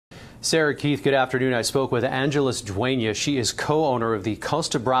Sarah, Keith, good afternoon. I spoke with Angeles Dueña. She is co-owner of the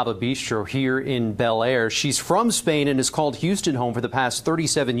Costa Brava Bistro here in Bel Air. She's from Spain and has called Houston home for the past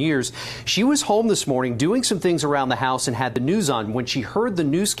 37 years. She was home this morning doing some things around the house and had the news on. When she heard the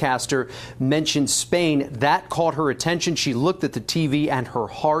newscaster mention Spain, that caught her attention. She looked at the TV and her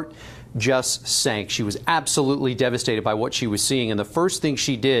heart just sank. She was absolutely devastated by what she was seeing, and the first thing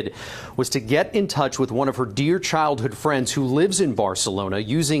she did was to get in touch with one of her dear childhood friends who lives in Barcelona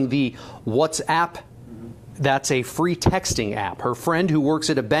using the WhatsApp. That's a free texting app. Her friend who works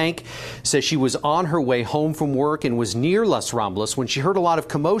at a bank says she was on her way home from work and was near Las Ramblas when she heard a lot of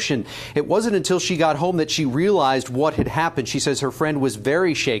commotion. It wasn't until she got home that she realized what had happened. She says her friend was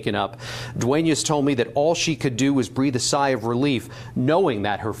very shaken up. Dueñas told me that all she could do was breathe a sigh of relief, knowing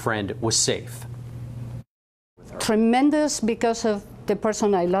that her friend was safe. Tremendous because of the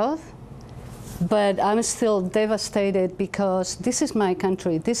person I love, but I'm still devastated because this is my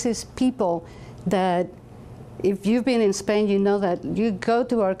country. This is people that, if you've been in Spain, you know that you go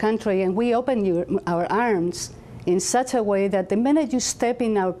to our country and we open our arms in such a way that the minute you step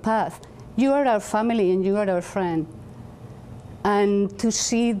in our path, you are our family and you are our friend. And to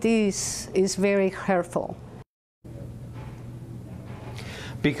see this is very hurtful.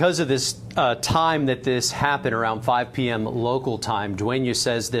 Because of this time that this happened, around 5 p.m. local time, Dueña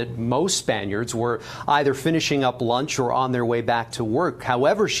says that most Spaniards were either finishing up lunch or on their way back to work.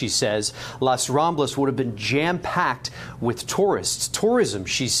 However, she says Las Ramblas would have been jam-packed with tourists. Tourism,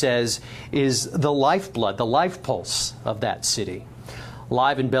 she says, is the lifeblood, the life pulse of that city.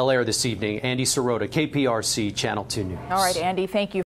 Live in Bel Air this evening, Andy Sirota, KPRC Channel 2 News. All right, Andy, thank you.